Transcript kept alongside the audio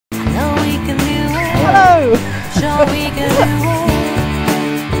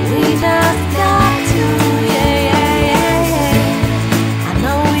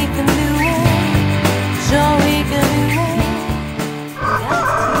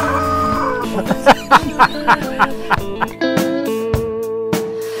Hello,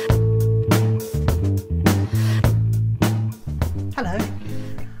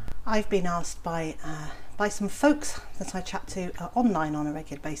 I've been asked by some folks that I chat to online on a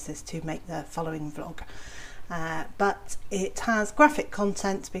regular basis to make the following vlog, but it has graphic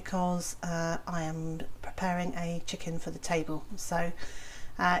content because I am preparing a chicken for the table. So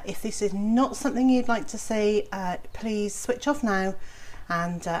if this is not something you'd like to see, please switch off now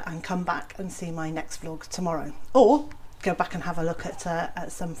and come back and see my next vlog tomorrow, or go back and have a look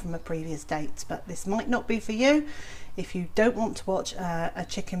at some from a previous date. But this might not be for you if you don't want to watch a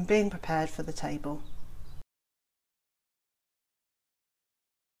chicken being prepared for the table.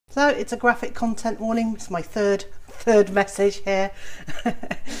 So it's a graphic content warning. It's my third message here.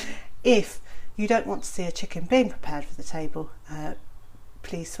 If you don't want to see a chicken being prepared for the table,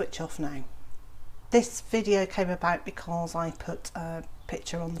 please switch off now. This video came about because I put a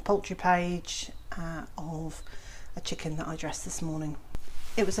picture on the poultry page of a chicken that I dressed this morning.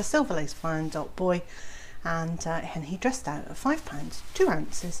 It was a silver lace fine dot boy, and he dressed out at £5, 2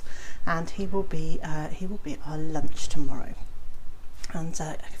 ounces, and he will be at our lunch tomorrow. And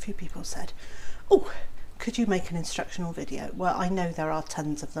a few people said, "Oh, could you make an instructional video?" Well, I know there are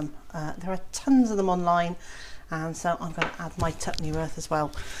tons of them. There are tons of them online, and so I'm going to add my tuppeny worth as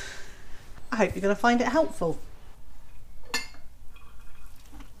well. I hope you're going to find it helpful.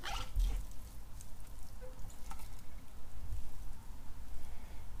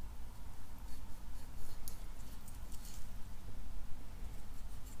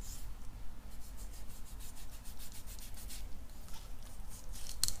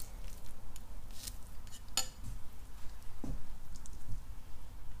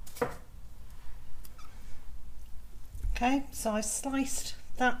 Okay, so I've sliced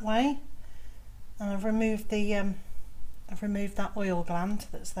that way, and I've removed that oil gland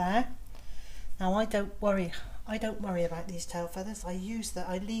that's there. Now I don't worry about these tail feathers. I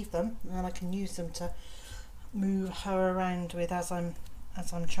leave them, and I can use them to move her around with as I'm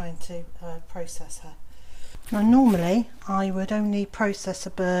trying to process her. Now normally I would only process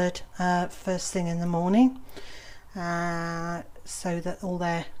a bird first thing in the morning, so that all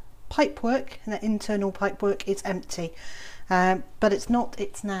their pipework and the internal pipework is empty, but it's not.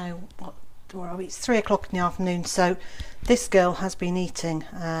 It's now it's 3 o'clock in the afternoon, so this girl has been eating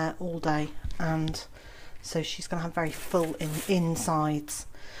all day, and so she's going to have very full insides.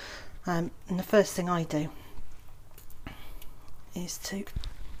 And the first thing I do is to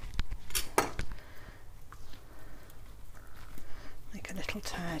make a little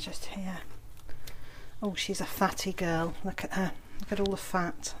tear just here. Oh, she's a fatty girl. Look at her. Look at all the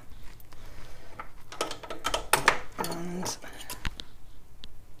fat. And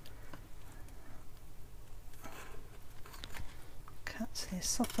cut the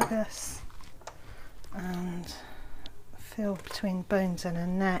esophagus and feel between bones in her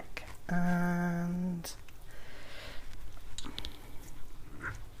neck, and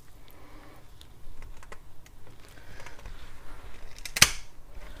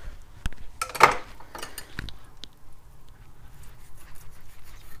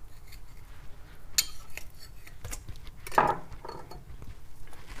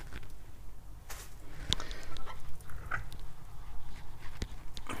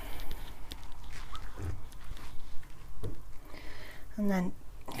then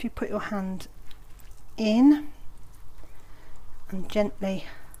if you put your hand in and gently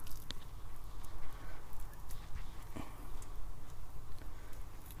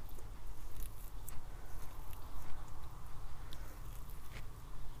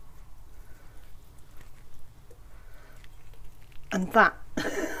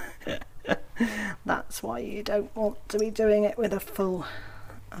that's why you don't want to be doing it with a full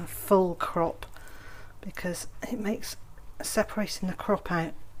crop, because it makes separating the crop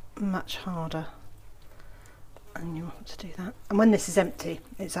out much harder, and you want to do that. And when this is empty,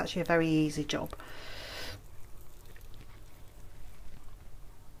 it's actually a very easy job.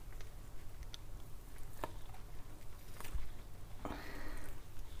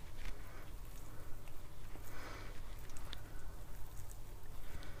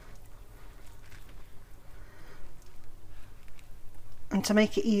 And to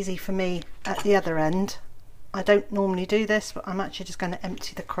make it easy for me at the other end, I don't normally do this, but I'm actually just going to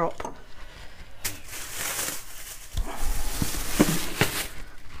empty the crop.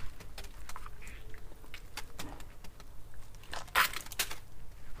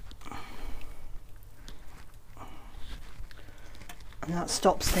 And that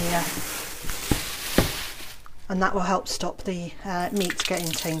stops the and that will help stop the meat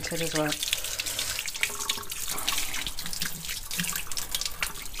getting tainted as well.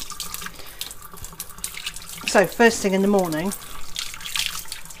 So first thing in the morning,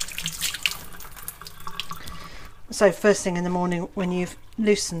 when you've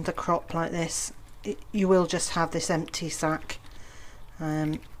loosened the crop like this, you will just have this empty sack,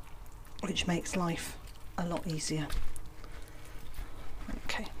 which makes life a lot easier.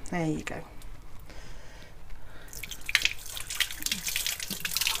 Okay, there you go.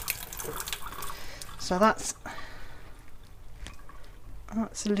 So that's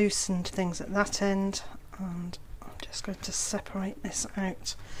loosened things at that end, and I'm just going to separate this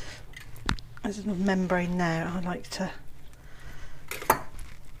out. There's a membrane there. I like to.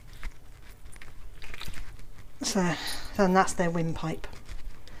 So then that's their windpipe.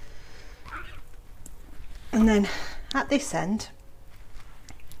 And then at this end,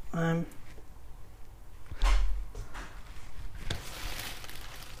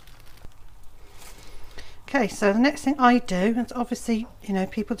 okay, so the next thing I do, and obviously, you know,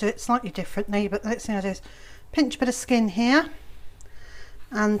 people do it slightly differently, but the next thing I do is pinch a bit of skin here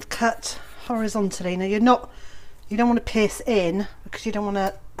and cut horizontally. Now you don't want to pierce in because you don't want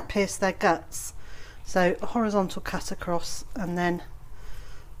to pierce their guts. So a horizontal cut across, and then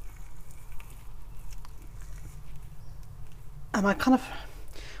I kind of,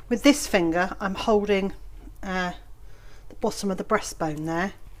 with this finger, I'm holding the bottom of the breastbone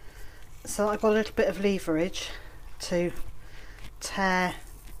there. So I've got a little bit of leverage to tear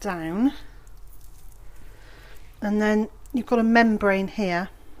down, and then you've got a membrane here,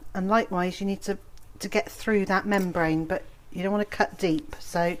 and likewise you need to get through that membrane, but you don't want to cut deep.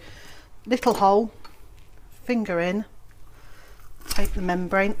 So little hole, finger in, take the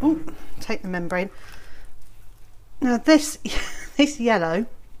membrane. Ooh, take the membrane. Now this this yellow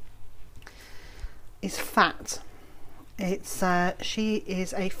is fat. It's she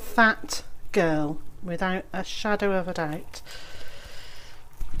is a fat girl without a shadow of a doubt.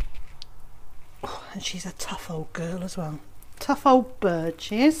 Oh, and she's a tough old girl as well. Tough old bird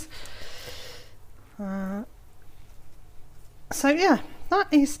she is. So yeah,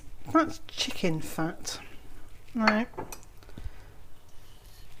 that's chicken fat. Right.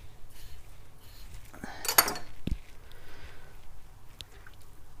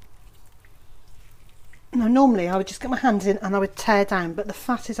 Now normally I would just get my hands in and I would tear down, but the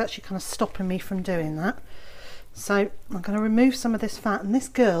fat is actually kind of stopping me from doing that. So I'm going to remove some of this fat, and this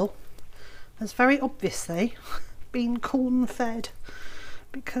girl has very obviously been corn fed,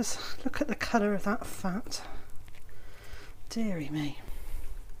 because look at the colour of that fat. Dearie me.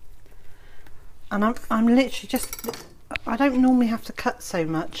 And I'm literally just, I don't normally have to cut so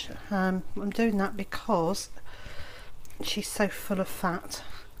much. I'm doing that because she's so full of fat.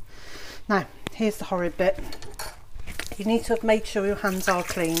 Now here's the horrid bit. You need to have made sure your hands are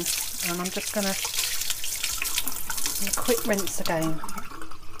clean, and I'm just going to quick rinse again.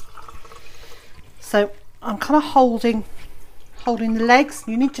 So I'm kind of holding the legs.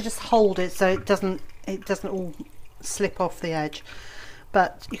 You need to just hold it so it doesn't all slip off the edge.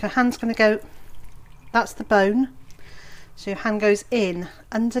 But your hand's going to go, that's the bone, so your hand goes in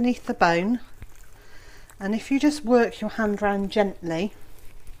underneath the bone, and if you just work your hand round gently,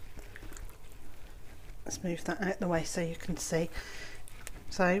 let's move that out the way so you can see.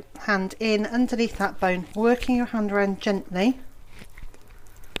 So hand in underneath that bone, working your hand around gently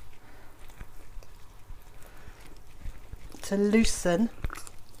to loosen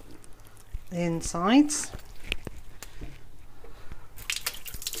the insides.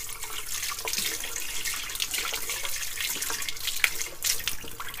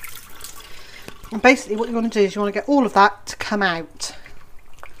 And basically what you want to do is you want to get all of that to come out.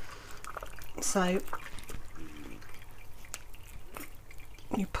 So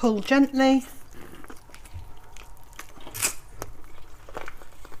you pull gently.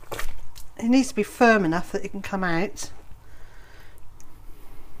 It needs to be firm enough that it can come out.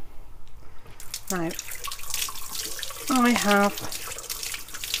 Now I have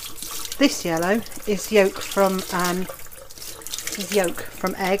this yellow is yolk from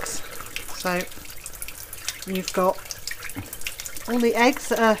eggs. So you've got all the eggs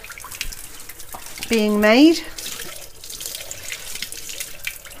that are being made.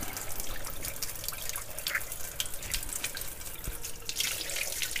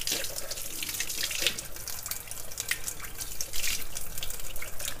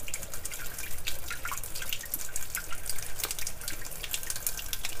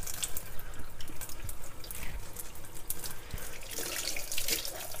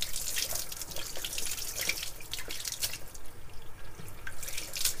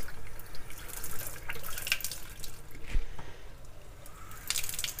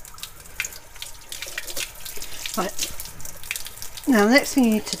 Right. Now the next thing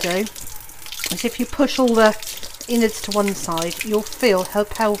you need to do is, if you push all the innards to one side, you'll feel her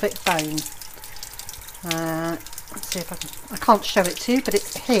pelvic bone. Let's see if I can't show it to you, but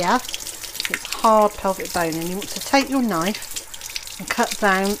it's here. It's hard pelvic bone, and you want to take your knife and cut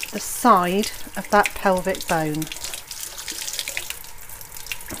down the side of that pelvic bone.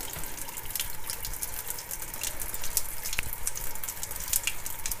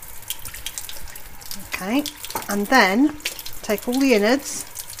 Okay, and then take all the innards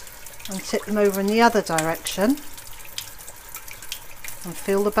and tip them over in the other direction and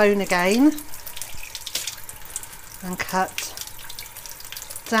feel the bone again and cut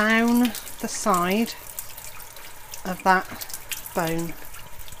down the side of that bone.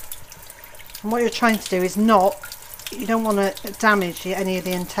 And what you're trying to do is you don't want to damage any of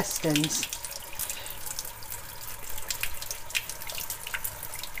the intestines.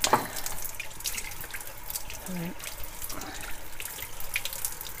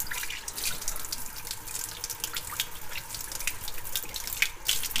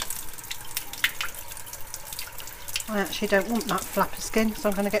 I actually don't want that flapper skin, so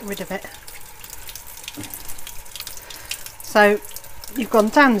I'm going to get rid of it. So you've gone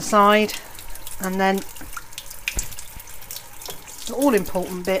down the side, and then the all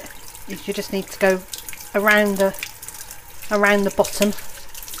important bit is you just need to go around the bottom.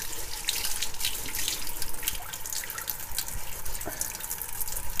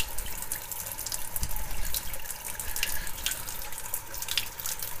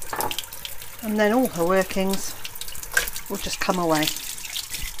 And then all her workings will just come away.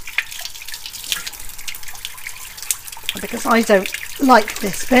 And because I don't like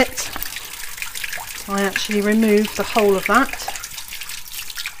this bit, I actually remove the whole of that.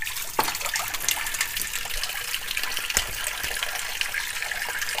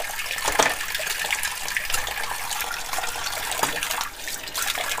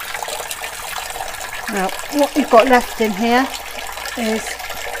 Now what you've got left in here is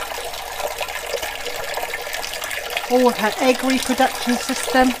all of her egg reproduction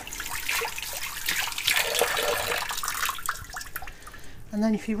system. And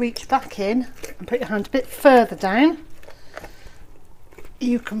then if you reach back in and put your hand a bit further down,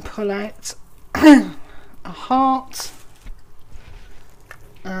 you can pull out a heart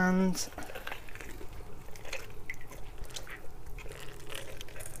and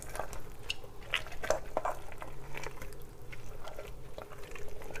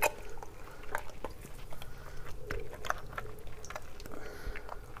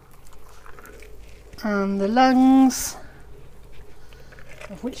the lungs,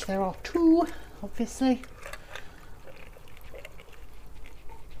 of which there are two, obviously,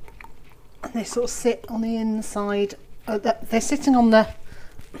 and they sort of sit on the inside. They're sitting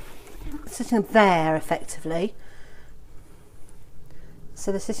there effectively,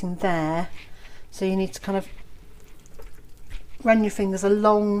 so they're sitting there, so you need to kind of run your fingers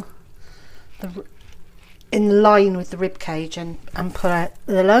along in line with the rib cage and pull out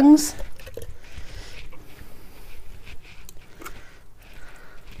the lungs.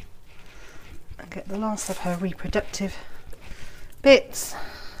 Get the last of her reproductive bits.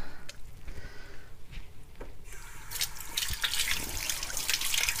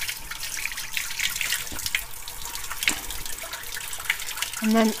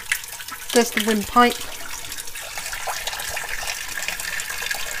 And then there's the windpipe.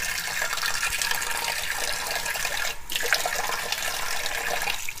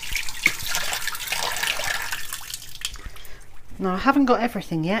 Now I haven't got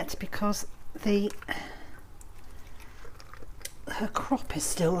everything yet because her crop is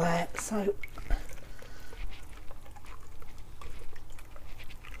still there, so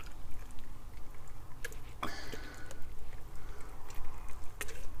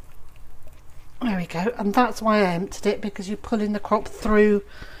there we go. And that's why I emptied it, because you're pulling the crop through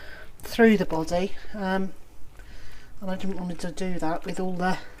the body, and I didn't want to do that with all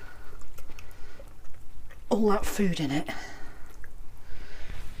that food in it.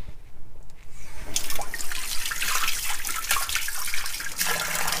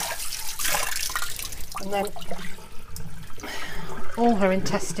 And then all her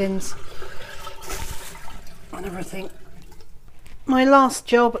intestines and everything. My last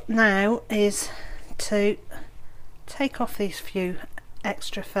job now is to take off these few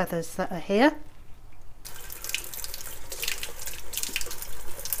extra feathers that are here.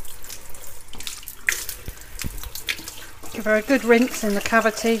 Give her a good rinse in the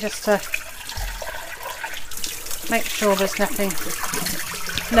cavity just to make sure there's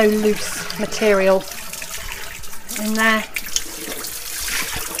no loose material in there.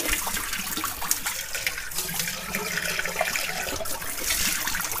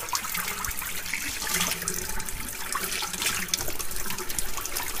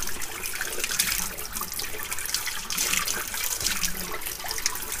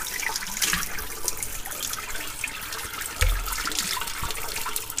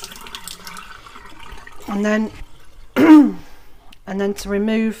 And then and then to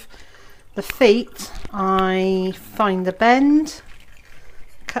remove the feet, I find the bend,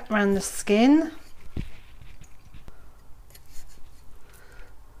 cut around the skin,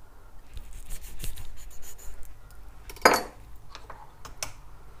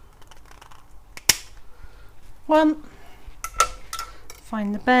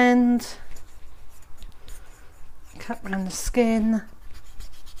 find the bend, cut around the skin,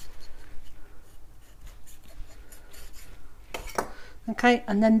 okay,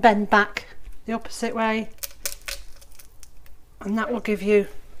 and then bend back the opposite way, and that will give you,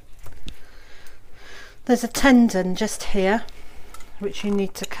 there's a tendon just here which you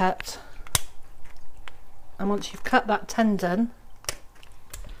need to cut, and once you've cut that tendon,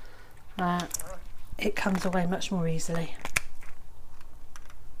 it comes away much more easily.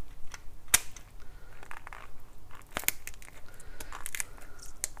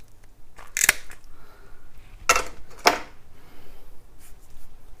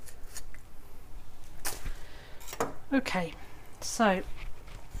 Okay, so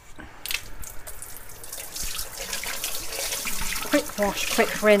quick wash,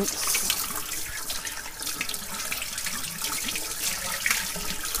 quick rinse.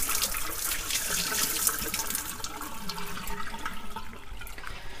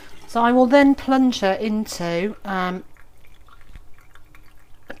 So I will then plunge her into a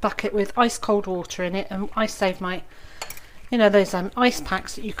bucket with ice cold water in it, and I save my, you know, those ice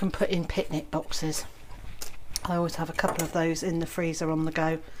packs that you can put in picnic boxes. I always have a couple of those in the freezer on the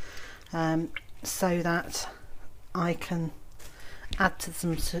go, so that I can add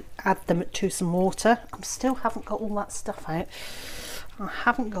them to some water. I still haven't got all that stuff out. I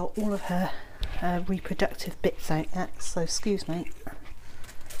haven't got all of her reproductive bits out yet, so excuse me.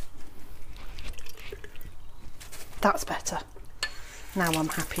 That's better. Now I'm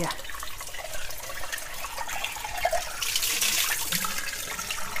happier.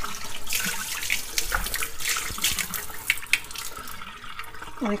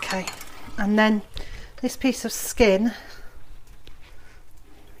 Okay, and then this piece of skin,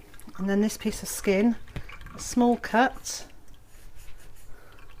 and then this piece of skin, a small cut,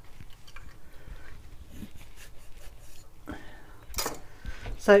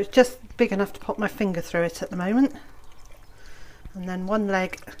 so it's just big enough to pop my finger through it at the moment, and then one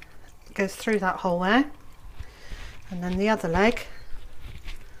leg goes through that hole there, and then the other leg,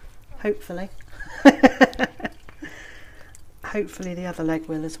 hopefully hopefully the other leg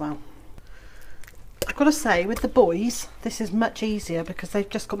will as well. I've got to say, with the boys this is much easier because they've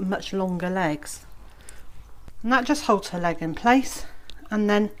just got much longer legs, and that just holds her leg in place, and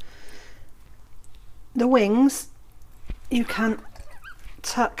then the wings you can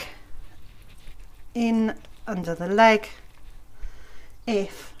tuck in under the leg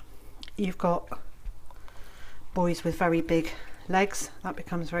if you've got boys with very big legs. That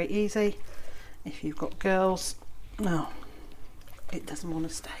becomes very easy. If you've got girls, no, it doesn't want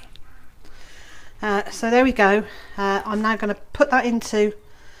to stay. So there we go. I'm now going to put that into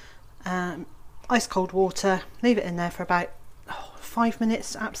ice cold water, leave it in there for about 5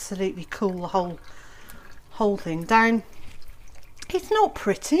 minutes, absolutely cool the whole thing down. It's not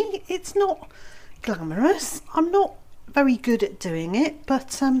pretty, it's not glamorous, I'm not very good at doing it,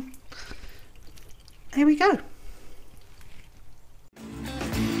 but here we go.